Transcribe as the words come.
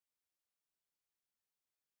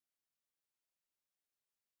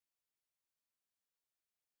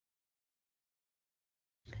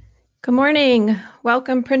Good morning.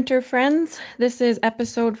 Welcome, printer friends. This is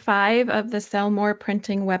episode 5 of the Sell More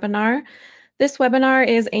Printing webinar. This webinar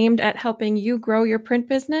is aimed at helping you grow your print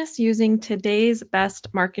business using today's best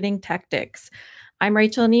marketing tactics. I'm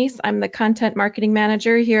Rachel Neese. I'm the Content Marketing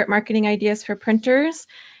Manager here at Marketing Ideas for Printers.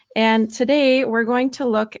 And today we're going to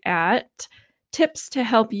look at tips to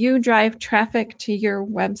help you drive traffic to your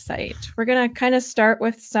website. We're going to kind of start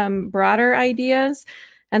with some broader ideas,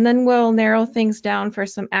 and then we'll narrow things down for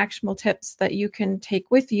some actionable tips that you can take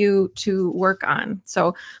with you to work on.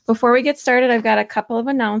 So before we get started, I've got a couple of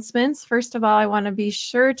announcements. First of all, I want to be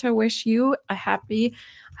sure to wish you a happy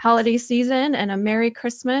holiday season and a Merry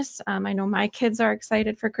Christmas. I know my kids are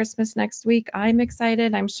excited for Christmas next week. I'm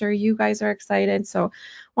excited. I'm sure you guys are excited. So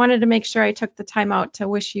wanted to make sure I took the time out to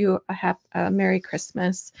wish you a Merry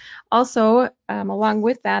Christmas. Also, along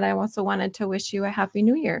with that, I also wanted to wish you a Happy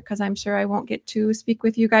New Year because I'm sure I won't get to speak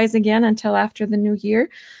with you guys again until after the new year.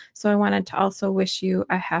 So I wanted to also wish you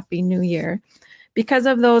a Happy New Year. Because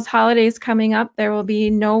of those holidays coming up, there will be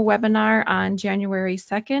no webinar on January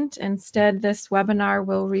 2nd. Instead, this webinar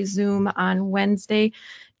will resume on Wednesday,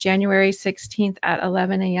 January 16th at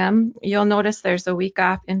 11 a.m. You'll notice there's a week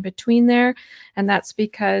off in between there, and that's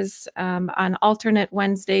because on alternate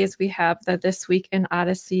Wednesdays, we have the This Week in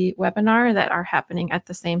Odyssey webinar that are happening at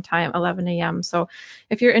the same time, 11 a.m. So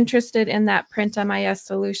if you're interested in that Print MIS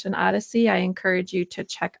Solution Odyssey, I encourage you to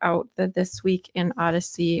check out the This Week in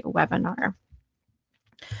Odyssey webinar.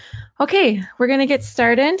 Okay, we're going to get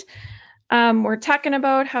started. We're talking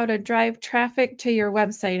about how to drive traffic to your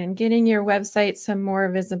website and getting your website some more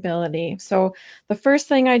visibility. So the first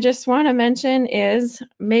thing I just want to mention is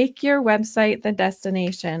make your website the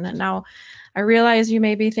destination. Now, I realize you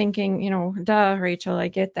may be thinking, duh, Rachel, I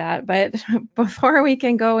get that. But before we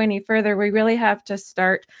can go any further, we really have to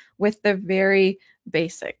start with the very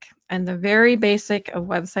basic. And the very basic of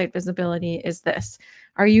website visibility is this.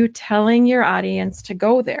 Are you telling your audience to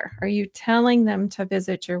go there? Are you telling them to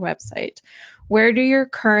visit your website? Where do your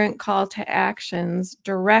current call to actions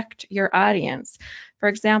direct your audience? For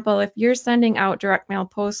example, if you're sending out direct mail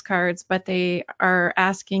postcards, but they are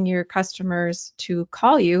asking your customers to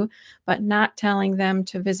call you, but not telling them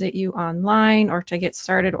to visit you online or to get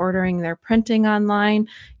started ordering their printing online,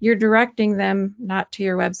 you're directing them not to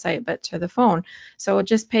your website, but to the phone. So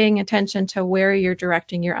just paying attention to where you're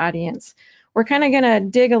directing your audience. We're kind of going to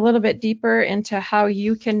dig a little bit deeper into how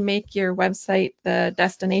you can make your website the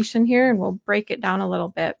destination here, and we'll break it down a little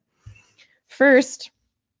bit. First,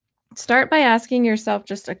 start by asking yourself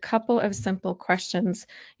just a couple of simple questions,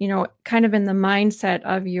 kind of in the mindset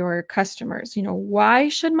of your customers. Why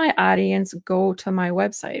should my audience go to my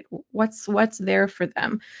website? What's there for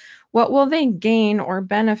them? What will they gain or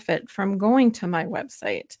benefit from going to my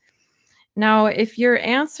website? Now, if you're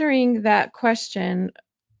answering that question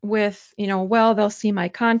with, well, they'll see my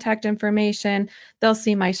contact information, they'll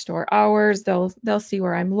see my store hours, they'll see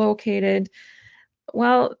where I'm located.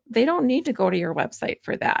 Well, they don't need to go to your website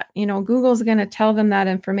for that. Google's going to tell them that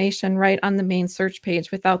information right on the main search page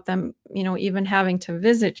without them, even having to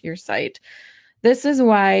visit your site. This is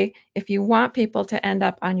why if you want people to end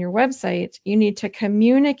up on your website, you need to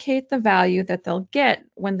communicate the value that they'll get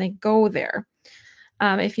when they go there.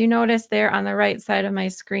 If you notice there on the right side of my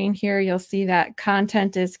screen here, you'll see that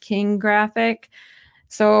content is king graphic.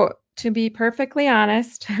 So to be perfectly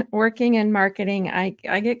honest, working in marketing, I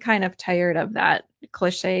get kind of tired of that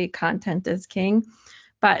cliche content is king.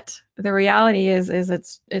 But the reality is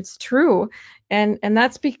it's true. And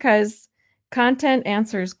that's because content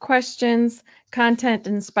answers questions, content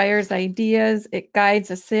inspires ideas, it guides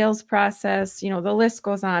a sales process, the list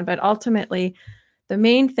goes on, but ultimately the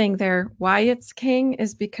main thing there, why it's king,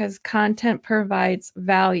 is because content provides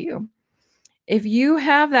value. If you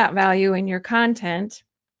have that value in your content,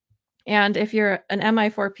 and if you're an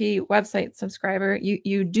MI4P website subscriber,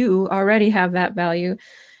 you do already have that value,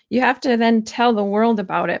 you have to then tell the world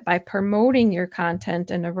about it by promoting your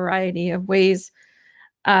content in a variety of ways.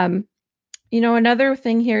 Another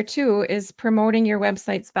thing here too is promoting your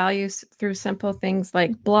website's values through simple things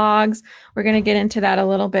like blogs. We're going to get into that a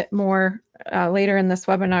little bit more later in this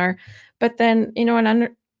webinar. But then,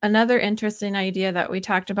 another interesting idea that we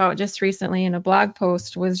talked about just recently in a blog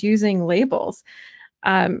post was using labels.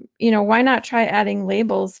 Why not try adding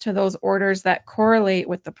labels to those orders that correlate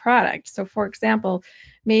with the product? So for example,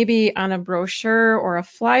 maybe on a brochure or a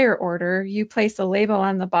flyer order, you place a label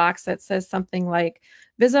on the box that says something like,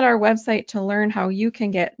 visit our website to learn how you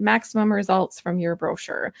can get maximum results from your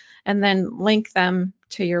brochure, and then link them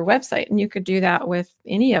to your website. And you could do that with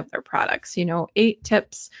any of their products, 8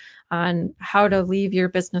 tips on how to leave your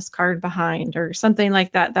business card behind or something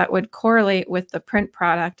like that that would correlate with the print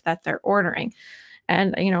product that they're ordering.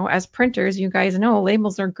 And, as printers, you guys know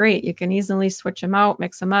labels are great. You can easily switch them out,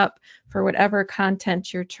 mix them up for whatever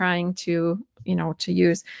content you're trying to, to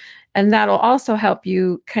use. And that'll also help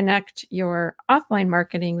you connect your offline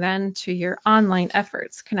marketing then to your online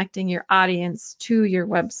efforts, connecting your audience to your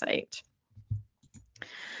website.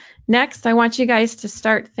 Next, I want you guys to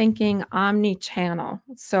start thinking omni-channel.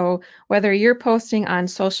 So whether you're posting on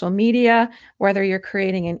social media, whether you're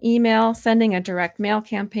creating an email, sending a direct mail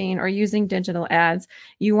campaign, or using digital ads,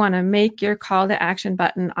 you want to make your call to action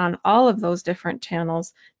button on all of those different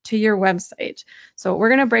channels to your website. So we're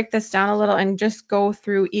going to break this down a little and just go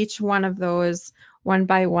through each one of those one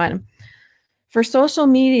by one. For social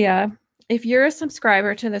media, if you're a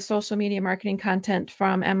subscriber to the social media marketing content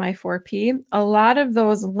from MI4P, a lot of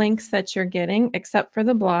those links that you're getting, except for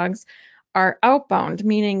the blogs, are outbound,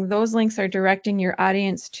 meaning those links are directing your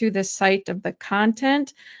audience to the site of the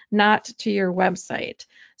content, not to your website.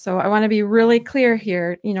 So I want to be really clear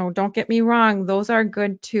here, don't get me wrong, those are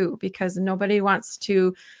good too, because nobody wants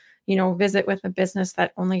to, visit with a business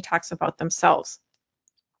that only talks about themselves.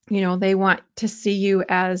 They want to see you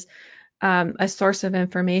as a source of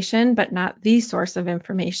information, but not the source of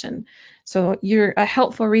information. So you're a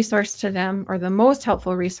helpful resource to them, or the most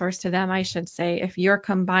helpful resource to them, I should say, if you're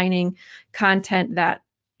combining content that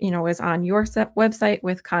is on your website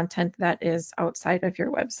with content that is outside of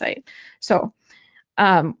your website. So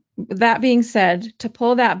that being said, to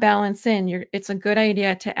pull that balance in, it's a good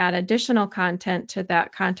idea to add additional content to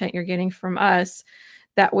that content you're getting from us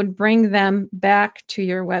that would bring them back to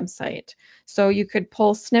your website. So you could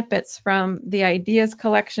pull snippets from the ideas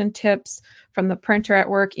collection tips, from the printer at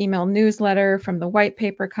work email newsletter, from the white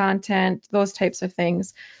paper content, those types of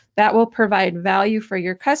things. That will provide value for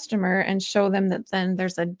your customer and show them that then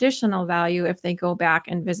there's additional value if they go back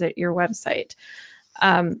and visit your website.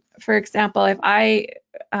 For example, if I,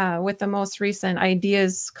 with the most recent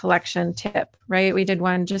ideas collection tip, right? We did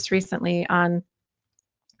one just recently on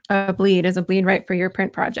a bleed. Is a bleed right for your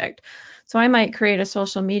print project? So I might create a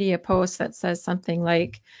social media post that says something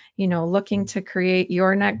like, looking to create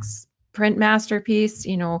your next print masterpiece,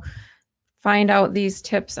 find out these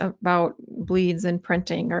tips about bleeds and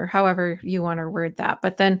printing, or however you want to word that.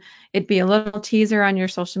 But then it'd be a little teaser on your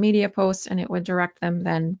social media post, and it would direct them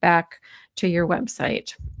then back to your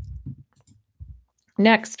website.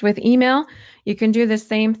 Next, with email, you can do the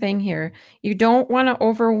same thing here. You don't want to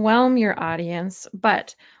overwhelm your audience,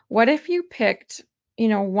 but what if you picked,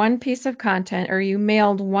 one piece of content, or you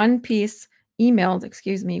emailed one piece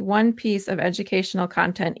of educational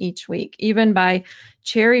content each week, even by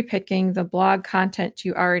cherry picking the blog content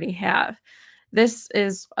you already have. This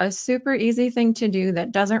is a super easy thing to do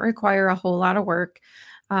that doesn't require a whole lot of work.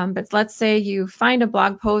 But let's say you find a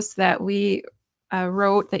blog post that we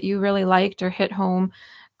wrote that you really liked or hit home.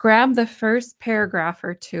 Grab the first paragraph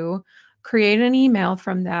or two, create an email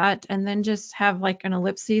from that, and then just have like an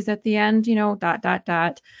ellipses at the end, ...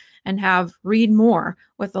 and have read more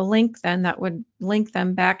with a link then that would link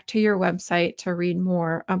them back to your website to read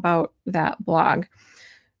more about that blog.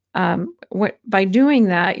 By doing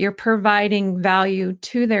that, you're providing value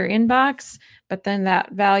to their inbox, but then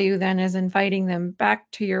that value then is inviting them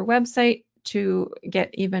back to your website to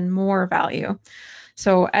get even more value.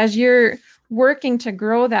 So as you're working to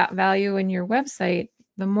grow that value in your website,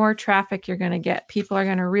 the more traffic you're going to get. People are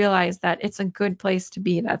going to realize that it's a good place to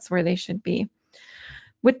be. That's where they should be.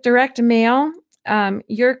 With direct mail,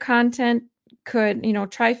 your content could,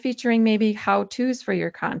 try featuring maybe how-tos for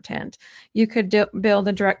your content. You could build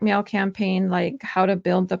a direct mail campaign, like how to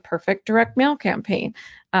build the perfect direct mail campaign,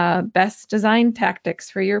 best design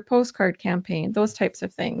tactics for your postcard campaign, those types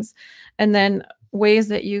of things. And then ways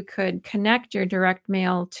that you could connect your direct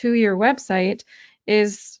mail to your website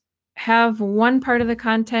is have one part of the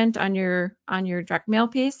content on your direct mail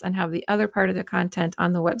piece and have the other part of the content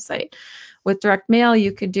on the website. With direct mail,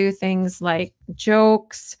 you could do things like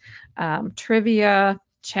jokes, trivia,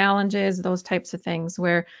 challenges, those types of things,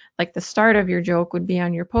 where like the start of your joke would be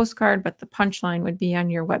on your postcard, but the punchline would be on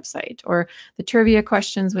your website, or the trivia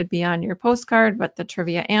questions would be on your postcard, but the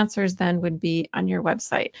trivia answers then would be on your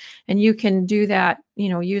website. And you can do that,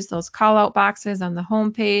 use those call out boxes on the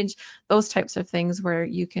home page, those types of things where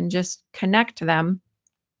you can just connect them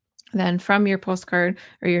then from your postcard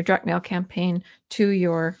or your direct mail campaign to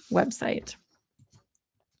your website.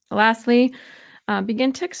 Lastly,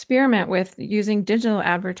 begin to experiment with using digital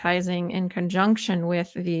advertising in conjunction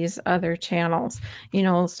with these other channels.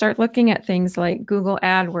 Start looking at things like Google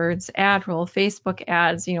AdWords, AdRoll, Facebook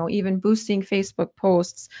ads, even boosting Facebook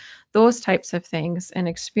posts, those types of things, and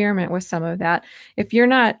experiment with some of that. If you're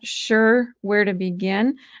not sure where to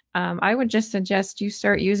begin, I would just suggest you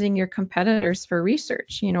start using your competitors for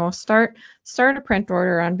research. Start a print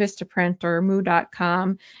order on Vistaprint or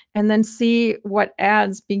moo.com, and then see what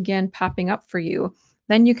ads begin popping up for you.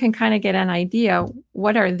 Then you can kind of get an idea,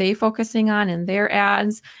 what are they focusing on in their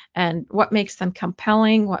ads and what makes them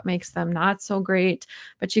compelling, what makes them not so great.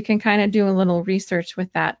 But you can kind of do a little research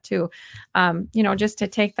with that too. Just to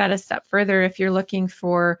take that a step further, if you're looking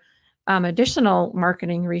for additional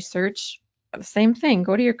marketing research, same thing,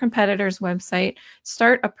 go to your competitor's website,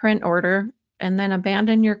 start a print order, and then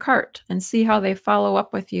abandon your cart and see how they follow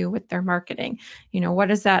up with you with their marketing. What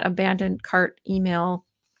does that abandoned cart email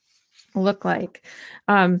look like?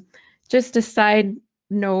 Just a side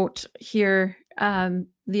note here,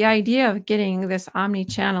 the idea of getting this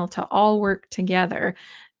omni-channel to all work together,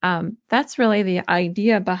 that's really the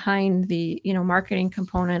idea behind the marketing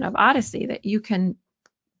component of Odyssey, that you can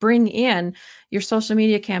bring in your social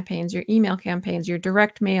media campaigns, your email campaigns, your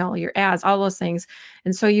direct mail, your ads, all those things.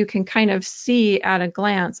 And so you can kind of see at a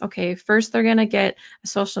glance, okay, first they're going to get a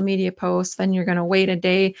social media post, then you're going to wait a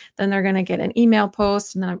day, then they're going to get an email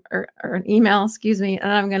post, and then, or an email, excuse me,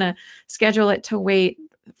 and I'm going to schedule it to wait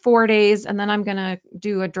 4 days, and then I'm going to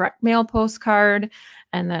do a direct mail postcard,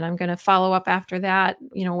 and then I'm going to follow up after that,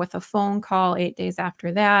 with a phone call 8 days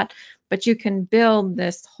after that. But you can build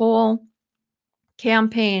this whole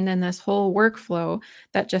campaign and this whole workflow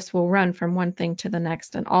that just will run from one thing to the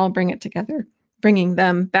next and all bring it together, bringing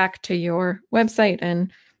them back to your website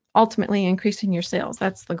and ultimately increasing your sales.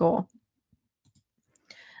 That's the goal.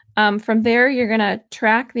 From there, you're going to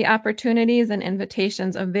track the opportunities and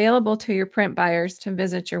invitations available to your print buyers to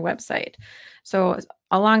visit your website. So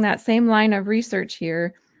along that same line of research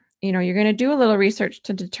here, you're going to do a little research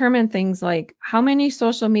to determine things like how many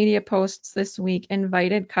social media posts this week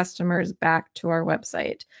invited customers back to our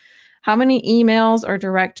website. How many emails or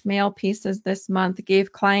direct mail pieces this month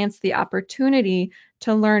gave clients the opportunity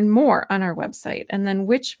to learn more on our website? And then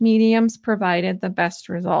which mediums provided the best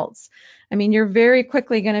results? I mean, you're very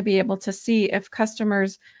quickly going to be able to see if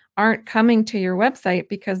customers aren't coming to your website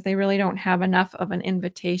because they really don't have enough of an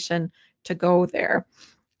invitation to go there.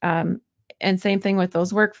 And same thing with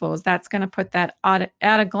those workflows. That's going to put that at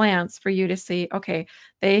a glance for you to see, okay,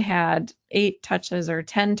 they had 8 touches or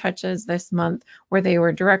 10 touches this month where they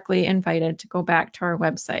were directly invited to go back to our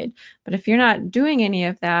website. But if you're not doing any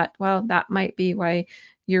of that, well, that might be why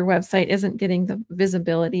your website isn't getting the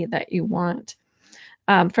visibility that you want.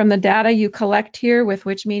 From the data you collect here with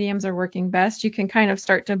which mediums are working best, you can kind of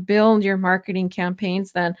start to build your marketing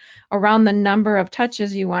campaigns then around the number of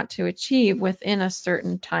touches you want to achieve within a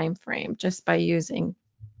certain time frame, just by using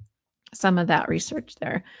some of that research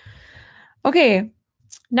there. Okay,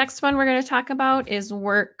 next one we're going to talk about is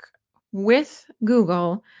work with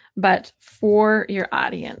Google, but for your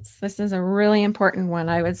audience. This is a really important one.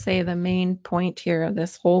 I would say the main point here of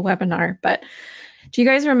this whole webinar. But do you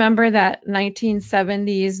guys remember that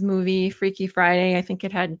 1970s movie Freaky Friday? I think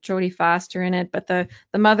it had Jodie Foster in it, but the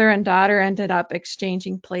mother and daughter ended up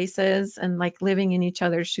exchanging places and like living in each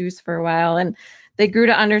other's shoes for a while, and they grew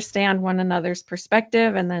to understand one another's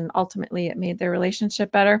perspective, and then ultimately it made their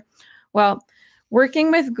relationship better. Well,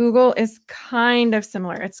 working with Google is kind of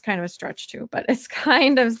similar. It's kind of a stretch too, but it's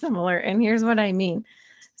kind of similar, and here's what I mean.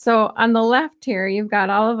 So on the left here, you've got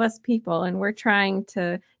all of us people, and we're trying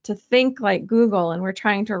to think like Google, and we're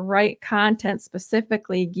trying to write content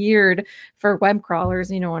specifically geared for web crawlers,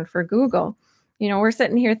 and for Google. We're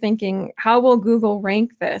sitting here thinking, how will Google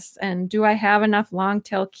rank this? And do I have enough long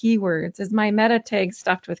tail keywords? Is my meta tag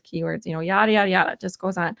stuffed with keywords? Yada, yada, yada, it just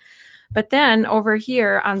goes on. But then over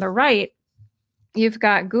here on the right, you've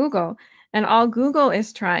got Google, and all Google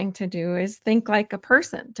is trying to do is think like a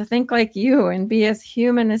person, to think like you and be as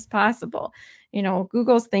human as possible.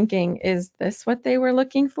 Google's thinking, is this what they were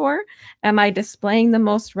looking for? Am I displaying the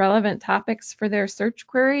most relevant topics for their search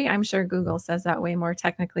query? I'm sure Google says that way more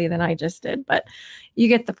technically than I just did, but you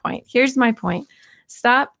get the point. Here's my point.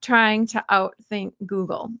 Stop trying to outthink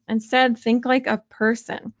Google. Instead, think like a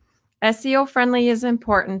person. SEO friendly is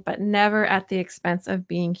important, but never at the expense of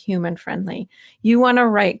being human friendly. You want to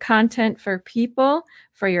write content for people,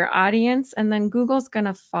 for your audience, and then Google's going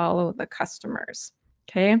to follow the customers.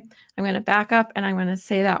 Okay, I'm going to back up and I'm going to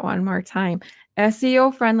say that one more time.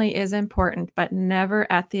 SEO friendly is important, but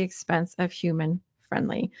never at the expense of human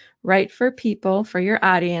friendly. Write for people, for your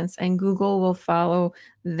audience, and Google will follow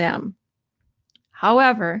them.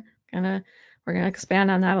 However, we're gonna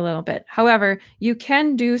expand on that a little bit. However, you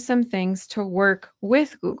can do some things to work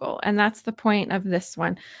with Google, and that's the point of this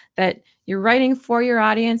one, that you're writing for your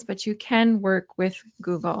audience, but you can work with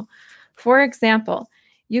Google. For example,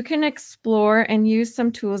 you can explore and use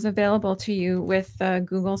some tools available to you with the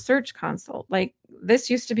Google Search Console. Like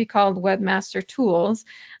this used to be called Webmaster Tools.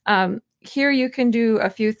 Here you can do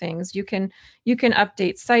a few things. You can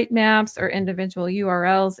update sitemaps or individual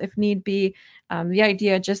URLs if need be. The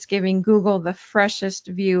idea just giving Google the freshest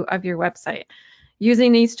view of your website.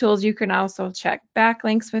 Using these tools, you can also check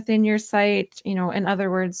backlinks within your site. You know, in other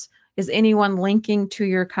words, is anyone linking to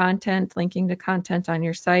your content, linking to content on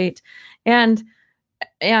your site? And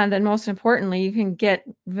then most importantly, you can get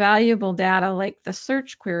valuable data like the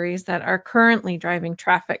search queries that are currently driving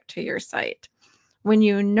traffic to your site. When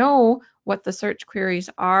you know what the search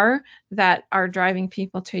queries are that are driving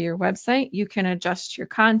people to your website, you can adjust your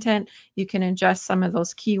content. You can adjust some of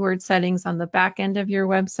those keyword settings on the back end of your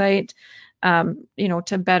website, you know,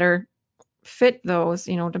 to better fit those,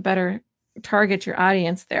 you know, to better target your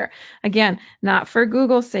audience there. Again, not for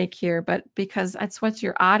Google's sake here, but because that's what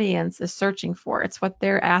your audience is searching for. It's what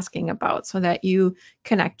they're asking about, so that you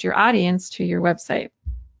connect your audience to your website.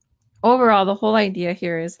 Overall, the whole idea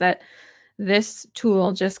here is that this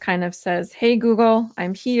tool just kind of says, hey, Google,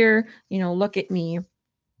 I'm here, you know, look at me.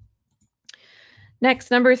 Next,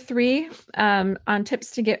 number 3 on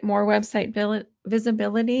tips to get more website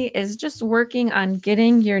visibility is just working on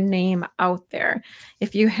getting your name out there.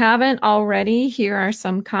 If you haven't already, here are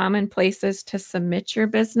some common places to submit your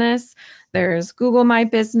business. There's Google My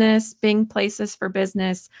Business, Bing Places for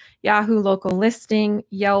Business, Yahoo Local Listing,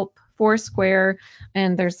 Yelp, Foursquare,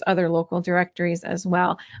 and there's other local directories as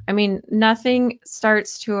well. I mean, nothing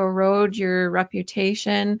starts to erode your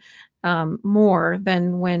reputation more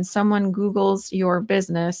than when someone Googles your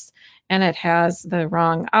business and it has the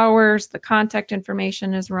wrong hours, the contact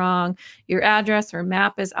information is wrong, your address or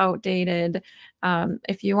map is outdated.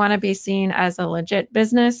 If you want to be seen as a legit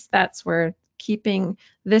business, that's where keeping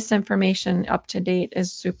this information up to date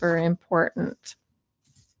is super important.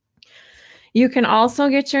 You can also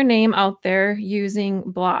get your name out there using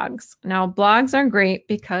blogs. Now, blogs are great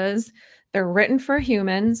because they're written for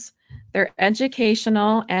humans, they're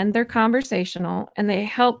educational, and they're conversational, and they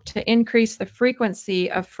help to increase the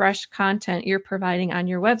frequency of fresh content you're providing on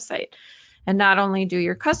your website. And not only do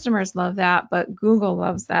your customers love that, but Google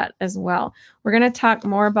loves that as well. We're going to talk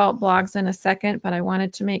more about blogs in a second, but I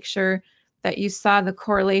wanted to make sure that you saw the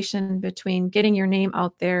correlation between getting your name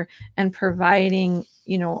out there and providing,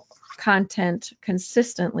 you know, content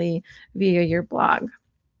consistently via your blog.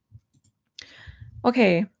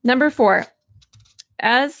 Okay, number 4,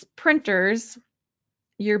 as printers,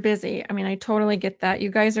 you're busy. I mean, I totally get that. You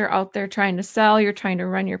guys are out there trying to sell, you're trying to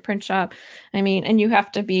run your print shop. I mean, and you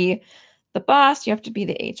have to be the boss, you have to be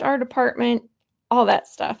the HR department, all that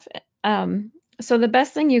stuff. So the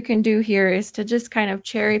best thing you can do here is to just kind of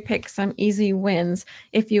cherry pick some easy wins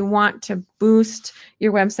if you want to boost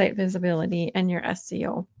your website visibility and your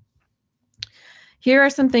SEO. Here are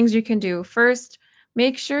some things you can do. First,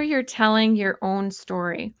 make sure you're telling your own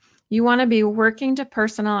story. You want to be working to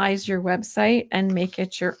personalize your website and make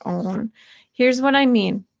it your own. Here's what I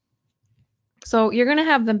mean. So you're going to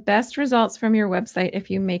have the best results from your website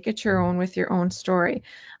if you make it your own with your own story.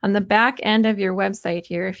 On the back end of your website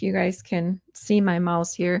here, if you guys can see my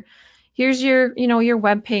mouse here, here's your, you know, your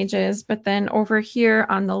web pages, but then over here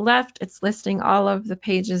on the left, it's listing all of the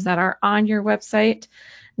pages that are on your website.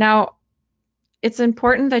 Now, it's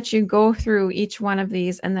important that you go through each one of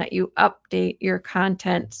these and that you update your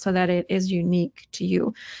content so that it is unique to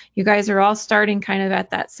you. You guys are all starting kind of at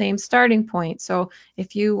that same starting point. So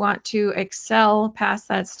if you want to excel past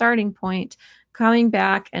that starting point, coming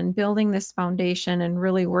back and building this foundation and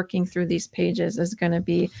really working through these pages is going to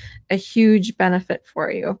be a huge benefit for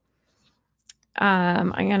you. I'm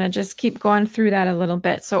going to just keep going through that a little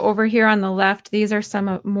bit. So over here on the left, these are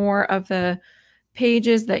some more of the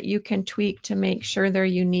pages that you can tweak to make sure they're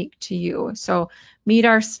unique to you. So meet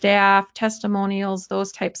our staff, testimonials,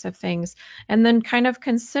 those types of things. And then kind of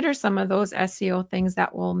consider some of those SEO things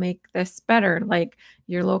that will make this better, like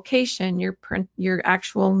your location, your print, your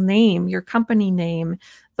actual name, your company name,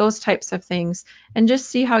 those types of things. And just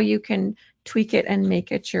see how you can tweak it and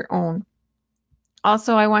make it your own.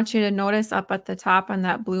 Also, I want you to notice up at the top on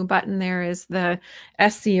that blue button there is the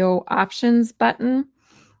SEO options button.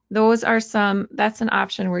 Those are that's an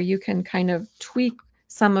option where you can kind of tweak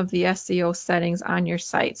some of the SEO settings on your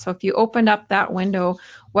site. So if you opened up that window,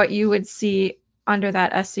 what you would see under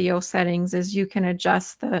that SEO settings is you can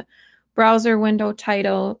adjust the browser window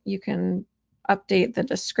title, you can update the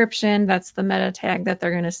description. That's the meta tag that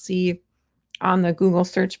they're going to see on the Google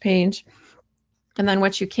search page. And then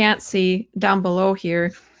what you can't see down below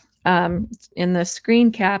here in the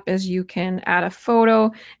screen cap is you can add a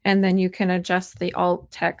photo, and then you can adjust the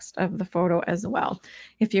alt text of the photo as well.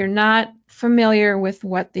 If you're not familiar with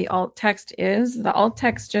what the alt text is, the alt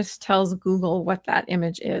text just tells Google what that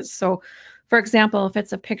image is. So for example, if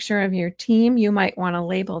it's a picture of your team, you might want to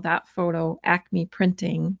label that photo Acme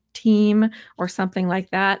Printing Team or something like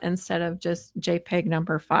that instead of just JPEG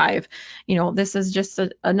number 5. You know, this is just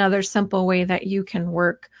another simple way that you can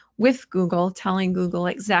work with Google, telling Google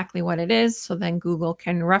exactly what it is, so then Google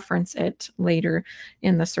can reference it later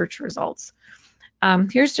in the search results.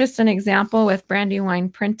 Here's just an example with Brandywine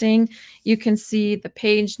Printing. You can see the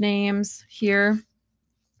page names here.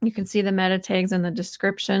 You can see the meta tags and the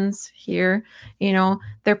descriptions here. You know,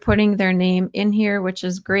 they're putting their name in here, which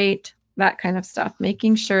is great, that kind of stuff,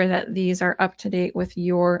 making sure that these are up to date with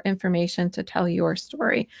your information to tell your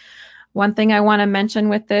story. One thing I want to mention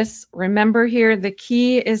with this, remember here, the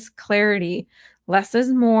key is clarity. Less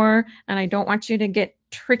is more, and I don't want you to get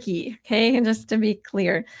tricky, okay? And just to be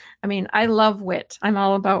clear, I mean, I love wit. I'm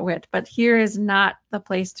all about wit, but here is not the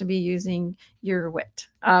place to be using your wit.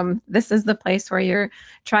 This is the place where you're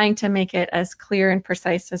trying to make it as clear and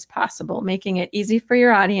precise as possible, making it easy for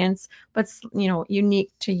your audience, but, you know,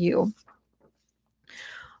 unique to you.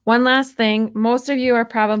 One last thing, most of you are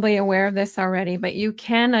probably aware of this already, but you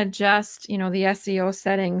can adjust, you know, the SEO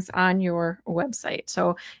settings on your website.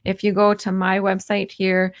 So if you go to my website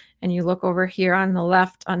here and you look over here on the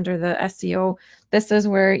left under the SEO, this is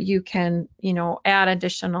where you can, you know, add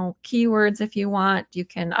additional keywords if you want. You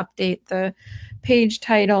can update the page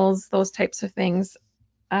titles, those types of things.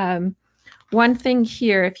 One thing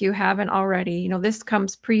here, if you haven't already, you know, this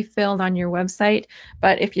comes pre-filled on your website,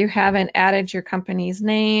 but if you haven't added your company's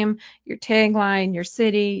name, your tagline, your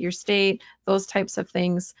city, your state, those types of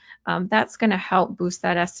things, that's going to help boost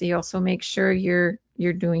that SEO. So make sure you're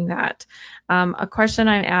doing that. A question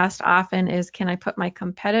I'm asked often is, can I put my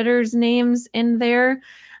competitors' names in there?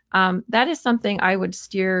 That is something I would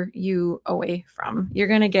steer you away from. You're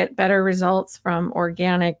going to get better results from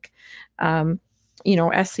organic you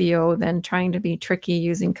know, SEO than trying to be tricky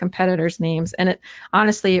using competitors' names. And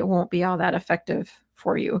honestly, it won't be all that effective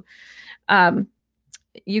for you.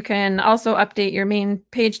 You can also update your main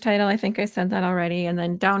page title. I think I said that already. And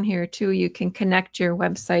then down here too, you can connect your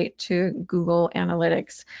website to Google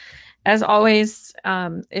Analytics. As always,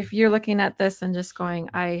 if you're looking at this and just going,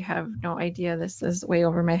 I have no idea, this is way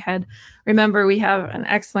over my head, remember we have an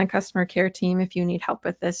excellent customer care team. If you need help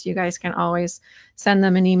with this, you guys can always send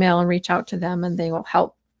them an email and reach out to them, and they will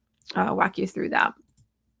help walk you through that.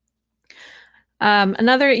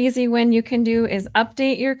 Another easy win you can do is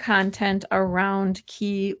update your content around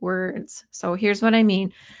keywords. So here's what I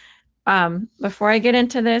mean. Before I get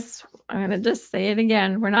into this, I'm going to just say it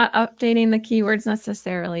again. We're not updating the keywords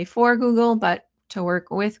necessarily for Google, but to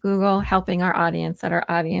work with Google, helping our audience, that our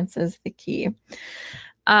audience is the key.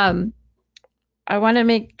 I want to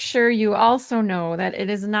make sure you also know that it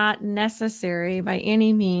is not necessary by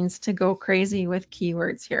any means to go crazy with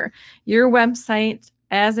keywords here. Your website,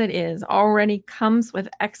 as it is, already comes with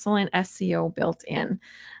excellent SEO built in.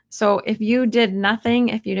 So if you did nothing,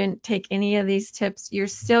 if you didn't take any of these tips, you're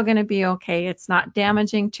still going to be okay. It's not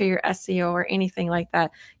damaging to your SEO or anything like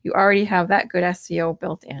that. You already have that good SEO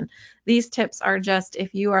built in. These tips are just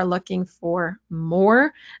if you are looking for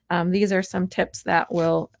more. These are some tips that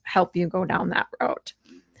will help you go down that route.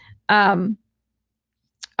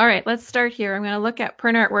 All right, let's start here. I'm going to look at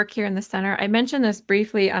print artwork here in the center. I mentioned this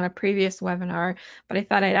briefly on a previous webinar, but I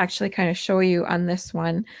thought I'd actually kind of show you on this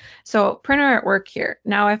one. So printer artwork here.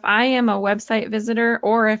 Now, if I am a website visitor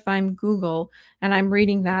or if I'm Google and I'm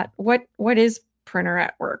reading that, what is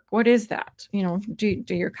printer artwork? What is that? You know, do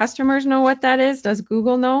your customers know what that is? Does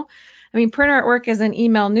Google know? I mean, printer artwork is an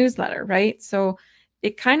email newsletter, right? So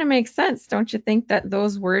it kind of makes sense, don't you think, that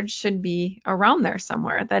those words should be around there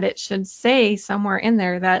somewhere, that it should say somewhere in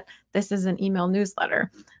there that this is an email newsletter.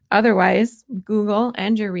 Otherwise, Google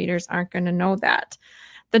and your readers aren't going to know that.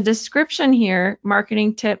 The description here,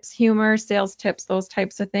 marketing tips, humor, sales tips, those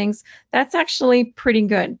types of things, that's actually pretty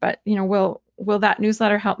good. But, you know, will that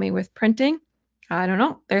newsletter help me with printing? I don't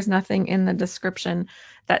know. There's nothing in the description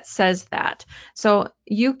that says that. So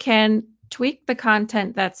you can tweak the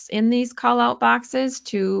content that's in these call out boxes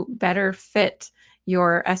to better fit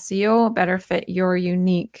your SEO, better fit your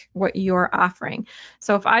unique, what you're offering.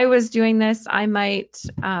 So if I was doing this, I might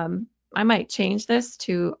change this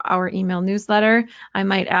to our email newsletter. I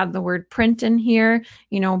might add the word print in here,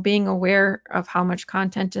 you know, being aware of how much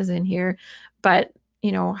content is in here. But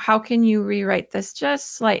how can you rewrite this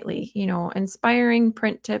just slightly? Inspiring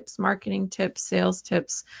print tips, marketing tips, sales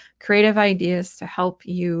tips, creative ideas to help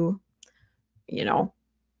you, you know,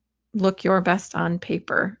 look your best on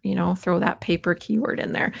paper, throw that paper keyword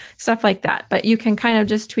in there, stuff like that. But you can kind of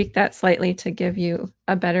just tweak that slightly to give you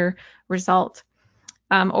a better result.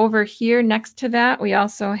 Over here next to that, we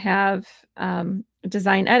also have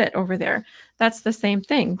Design Edit over there. That's the same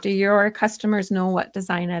thing. Do your customers know what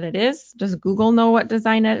Design Edit is? Does Google know what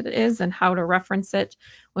Design Edit is and how to reference it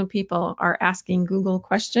when people are asking Google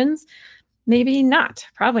questions? Maybe not,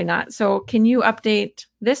 probably not. So can you update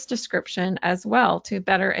this description as well to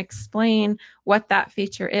better explain what that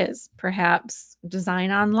feature is? Perhaps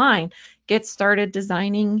design online, get started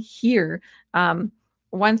designing here.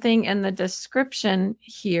 One thing in the description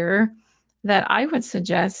here that I would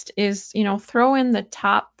suggest is, throw in the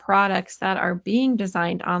top products that are being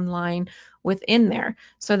designed online within there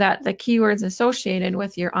so that the keywords associated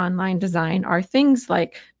with your online design are things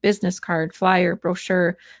like business card, flyer,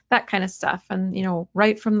 brochure, that kind of stuff. And,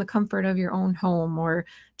 right from the comfort of your own home or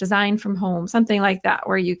design from home, something like that,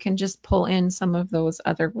 where you can just pull in some of those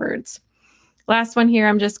other words. Last one here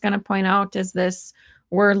I'm just going to point out is this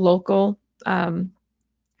 "we're local"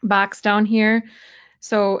 box down here.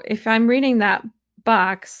 So if I'm reading that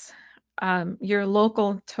box, you're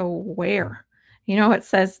local to where? It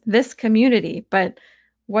says this community, but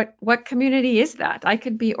what community is that? I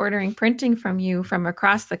could be ordering printing from you from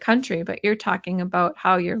across the country, but you're talking about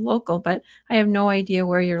how you're local, but I have no idea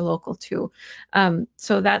where you're local to.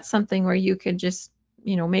 So that's something where you could just,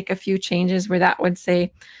 make a few changes where that would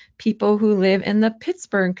say people who live in the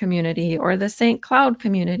Pittsburgh community or the St. Cloud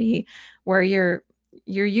community, where you're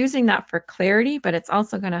using that for clarity, but it's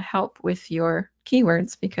also going to help with your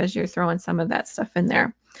keywords because you're throwing some of that stuff in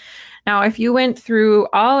there. Now, if you went through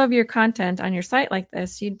all of your content on your site like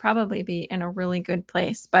this, you'd probably be in a really good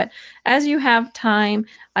place. But as you have time,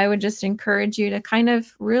 I would just encourage you to kind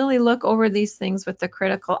of really look over these things with the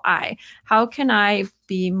critical eye. How can I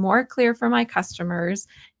be more clear for my customers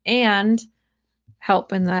and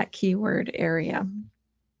help in that keyword area?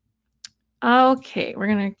 Okay, we're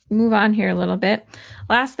going to move on here a little bit.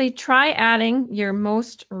 Lastly, try adding your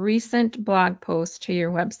most recent blog post to your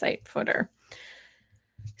website footer.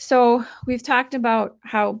 So we've talked about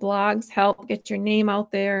how blogs help get your name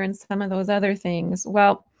out there and some of those other things.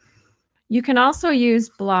 Well, you can also use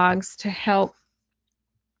blogs to help,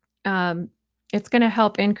 it's going to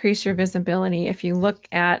help increase your visibility if you look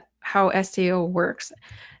at how SEO works.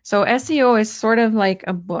 So SEO is sort of like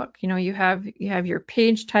a book. You have your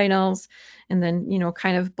page titles, and then,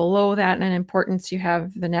 kind of below that in importance, you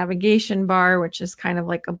have the navigation bar, which is kind of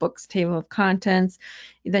like a book's table of contents.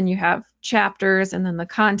 Then you have chapters, and then the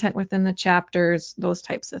content within the chapters, those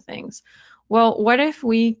types of things. Well, what if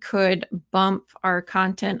we could bump our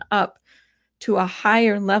content up to a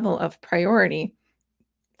higher level of priority?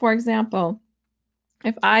 For example,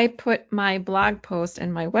 if I put my blog post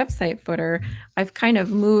in my website footer, I've kind of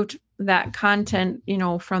moved that content,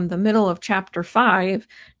 from the middle of chapter 5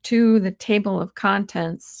 to the table of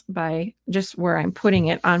contents by just where I'm putting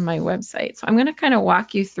it on my website. So I'm going to kind of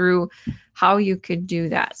walk you through how you could do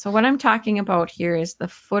that. So what I'm talking about here is the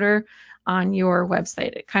footer on your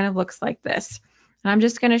website. It kind of looks like this. And I'm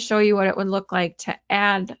just going to show you what it would look like to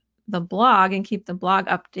add the blog and keep the blog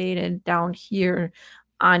updated down here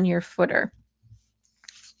on your footer.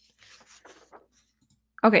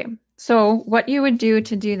 Okay, so what you would do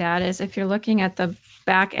to do that is, if you're looking at the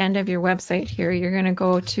back end of your website here, you're going to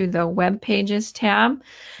go to the Web Pages tab,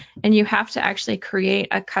 and you have to actually create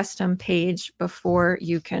a custom page before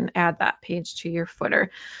you can add that page to your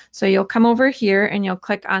footer. So you'll come over here and you'll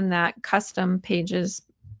click on that Custom Pages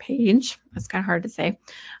page. That's kind of hard to say.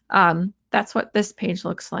 That's what this page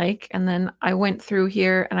looks like. And then I went through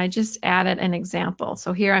here and I just added an example.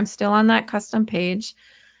 So here I'm still on that custom page.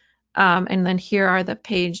 And then here are the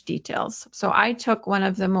page details. So I took one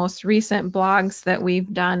of the most recent blogs that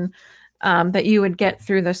we've done that you would get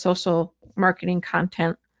through the social marketing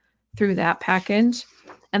content through that package.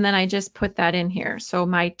 And then I just put that in here. So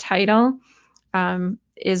my title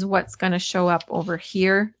is what's going to show up over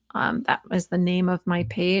here. That is the name of my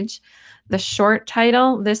page. The short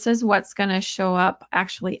title, this is what's going to show up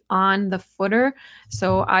actually on the footer.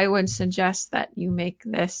 So I would suggest that you make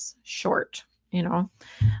this short,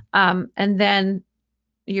 and then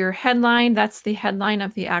your headline, that's the headline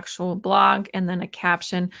of the actual blog, and then a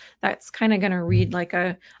caption that's kind of going to read like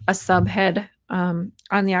a subhead on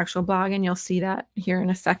the actual blog, and you'll see that here in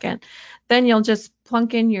a second. Then you'll just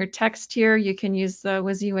plunk in your text here. You can use the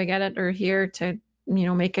WYSIWYG editor here to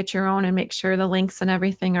make it your own and make sure the links and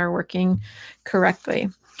everything are working correctly.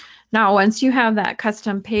 Now, once you have that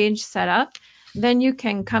custom page set up, then you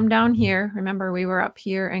can come down here. Remember, we were up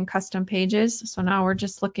here in custom pages. So now we're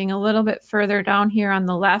just looking a little bit further down here on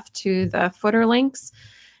the left to the footer links.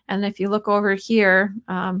 And if you look over here,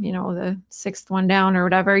 the sixth one down or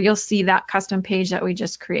whatever, you'll see that custom page that we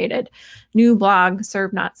just created. New blog,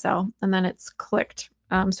 serve not sell, and then it's clicked.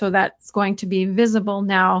 So that's going to be visible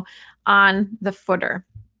now on the footer.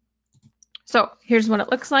 So here's what it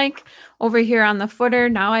looks like over here on the footer.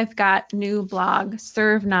 Now I've got new blog,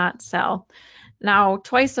 serve not sell. Now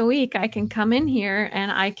twice a week I can come in here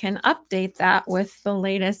and I can update that with the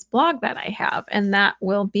latest blog that I have, and that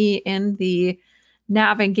will be in the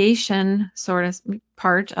navigation sort of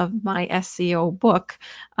part of my SEO book,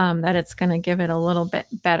 that it's going to give it a little bit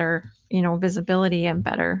better, visibility and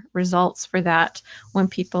better results for that when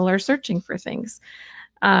people are searching for things.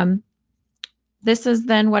 This is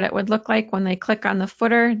then what it would look like when they click on the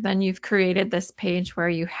footer. Then you've created this page where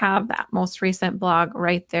you have that most recent blog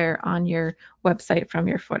right there on your website from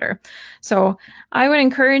your footer. So I would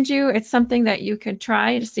encourage you, it's something that you could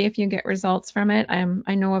try to see if you get results from it.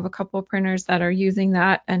 I know of a couple of printers that are using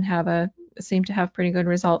that and seem to have pretty good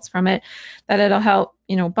results from it, that it'll help,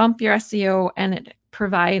 bump your SEO, and it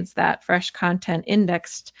provides that fresh content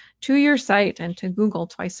indexed to your site and to Google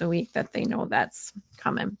twice a week, that they know that's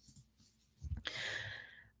coming.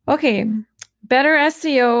 Okay, better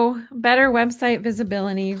SEO, better website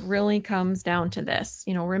visibility really comes down to this.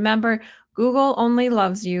 Remember, Google only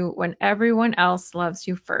loves you when everyone else loves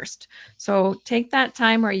you first. So take that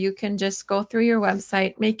time where you can just go through your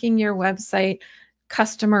website, making your website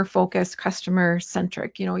customer focused, customer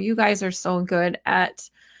centric. You guys are so good at,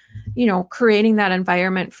 creating that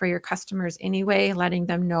environment for your customers anyway, letting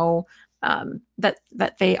them know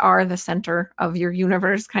that they are the center of your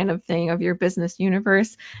universe, kind of thing, of your business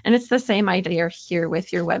universe. And it's the same idea here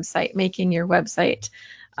with your website, making your website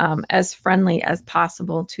as friendly as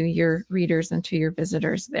possible to your readers and to your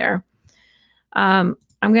visitors there. I'm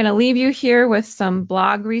going to leave you here with some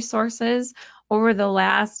blog resources. Over the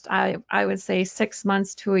last, I would say 6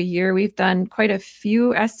 months to a year, we've done quite a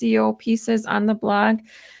few SEO pieces on the blog.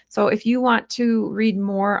 So if you want to read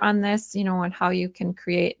more on this, on how you can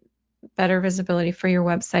create better visibility for your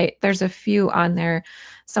website, there's a few on there.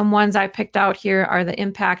 Some ones I picked out here are the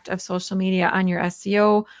impact of social media on your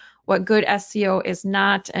SEO, what good SEO is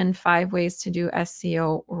not, and 5 ways to do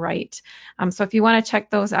SEO right. So if you want to check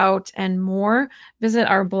those out and more, visit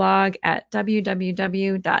our blog at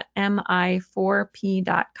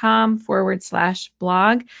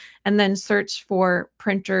www.mi4p.com/blog, and then search for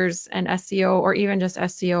printers and SEO, or even just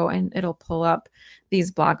SEO, and it'll pull up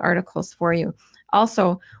these blog articles for you.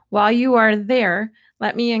 Also, while you are there,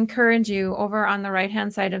 let me encourage you over on the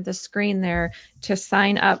right-hand side of the screen there to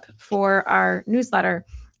sign up for our newsletter.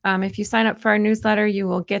 If you sign up for our newsletter, you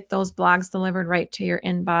will get those blogs delivered right to your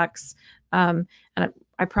inbox. And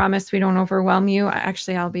I promise we don't overwhelm you.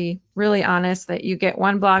 Actually, I'll be really honest that you get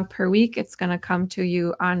 1 blog per week. It's going to come to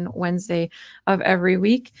you on Wednesday of every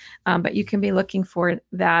week, but you can be looking for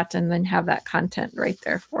that and then have that content right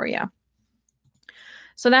there for you.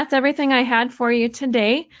 So that's everything I had for you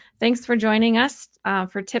today. Thanks for joining us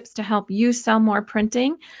for tips to help you sell more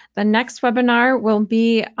printing. The next webinar will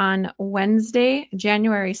be on Wednesday,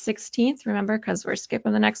 January 16th. Remember, because we're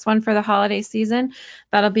skipping the next one for the holiday season.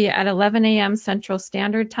 That'll be at 11 a.m. Central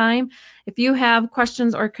Standard Time. If you have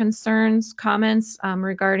questions or concerns, comments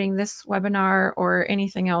regarding this webinar or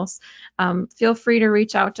anything else, feel free to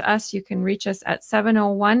reach out to us. You can reach us at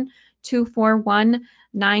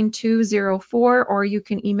 701-241-9204, or you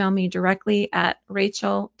can email me directly at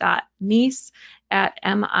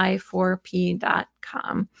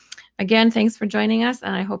rachel.neese@mi4p.com. Again, thanks for joining us,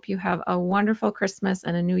 and I hope you have a wonderful Christmas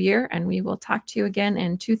and a new year, and we will talk to you again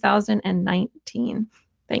in 2019.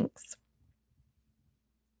 Thanks.